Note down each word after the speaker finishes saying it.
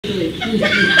Sister Gwen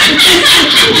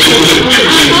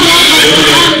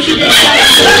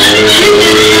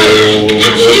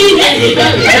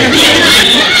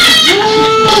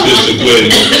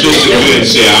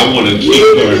said, I want to keep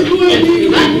her.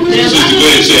 Sister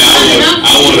Gwen said,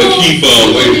 I want to keep her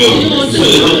away from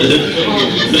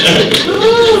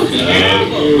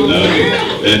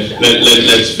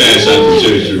let's pass out the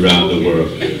church around the world.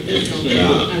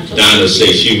 Donna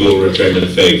says she will return the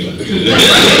favor.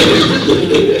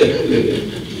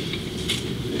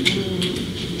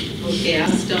 Okay,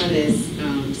 I'll start as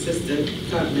Sister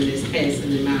Cutman is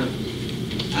passing them out.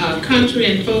 Country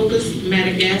and focus,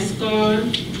 Madagascar.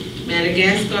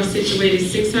 Madagascar, situated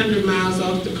 600 miles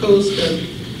off the coast of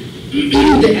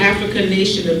the African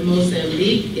nation of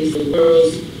Mozambique, is the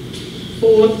world's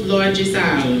 4th largest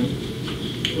island.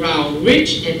 While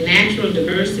rich in natural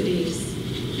diversity,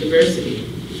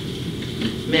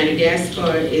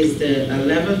 Madagascar is the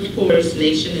 11th poorest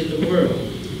nation in the world,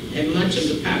 and much of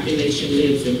the population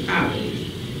lives in poverty.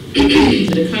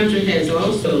 The country has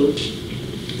also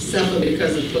suffered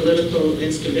because of political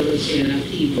instability and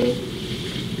upheaval.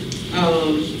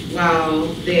 While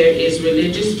there is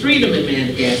religious freedom in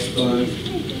Madagascar,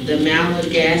 the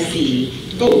Malagasy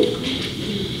folk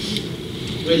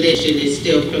religion is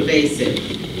still pervasive.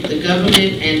 The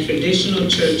government and traditional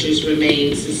churches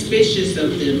remain suspicious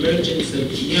of the emergence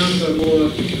of younger, more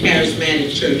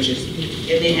charismatic churches,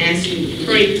 and they ask you to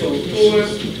pray for 4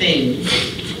 things.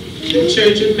 The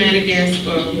Church of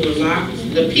Madagascar,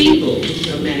 the people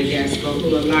of Madagascar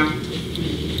who are locked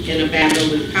in a battle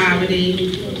with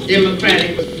poverty,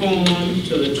 democratic reform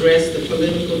to address the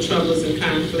political troubles and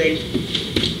conflict,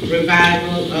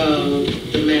 revival of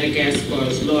the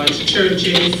Madagascar's large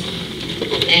churches,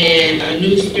 and a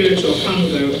new spiritual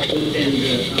hunger within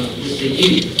the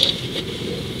youth.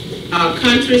 Our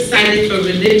country cited for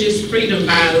religious freedom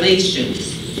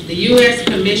violations. The U.S.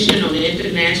 Commission on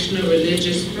International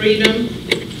Religious Freedom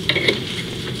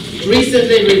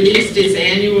recently released its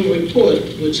annual report,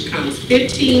 which counts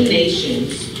 15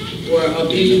 nations were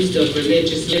abused of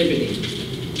religious liberty.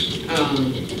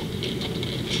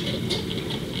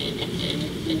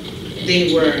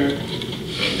 They were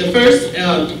the first,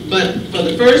 but for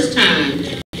the first time,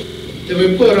 the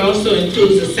report also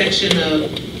includes a section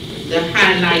of the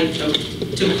highlight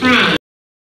to crime.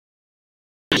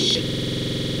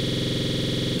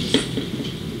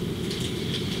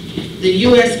 The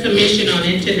U.S. Commission on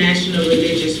International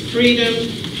Religious Freedom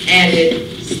added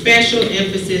special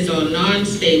emphasis on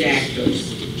non-state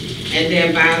actors, and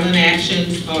their violent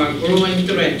actions are a growing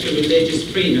threat to religious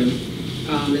freedom.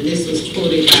 And this was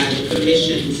quoted by the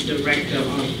Commission's Director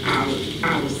of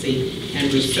Policy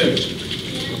and Research.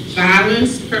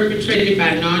 Violence perpetrated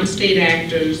by non-state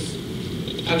actors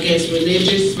against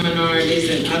religious minorities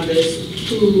and others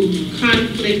who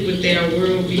conflict with their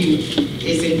worldview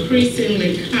is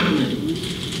increasingly common,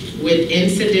 with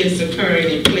incidents occurring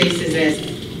in places as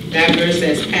diverse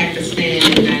as Pakistan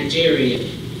and Nigeria.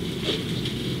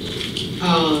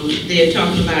 They're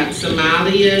talking about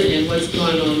Somalia and what's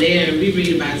going on there, and we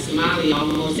read about Somalia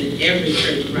almost in every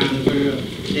church around the world.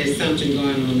 There's something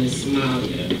going on in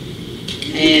Somalia.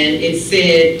 And it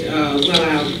said, well,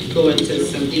 I'll go into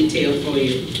some detail for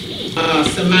you.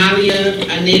 Somalia,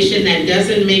 a nation that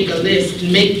doesn't make the list,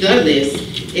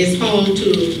 is home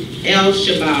to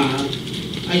Al-Shabaab,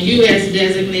 a U.S.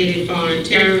 designated foreign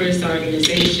terrorist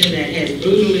organization that has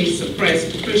brutally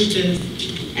suppressed Christians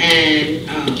and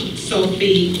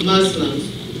Sufi Muslims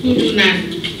who do not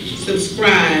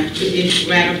subscribe to its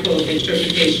radical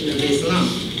interpretation of Islam.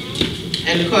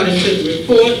 And according to the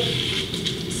report,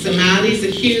 Somalis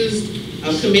accused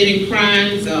of committing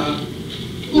crimes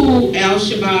who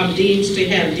Al-Shabaab deems to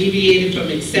have deviated from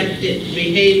accepted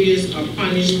behaviors are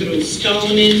punished through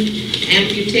stoning,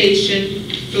 amputation,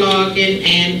 flogging,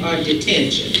 and or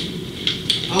detention.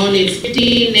 On its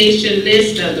 15-nation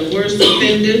list of the worst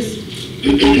offenders,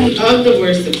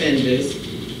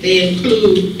 they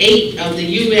include 8 of the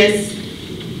U.S.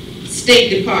 State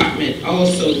Department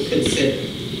also considered.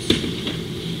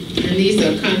 And these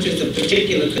are countries of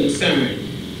particular concern: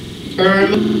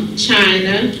 Burma,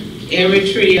 China,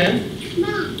 Eritrea,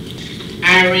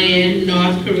 Iran,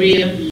 North Korea,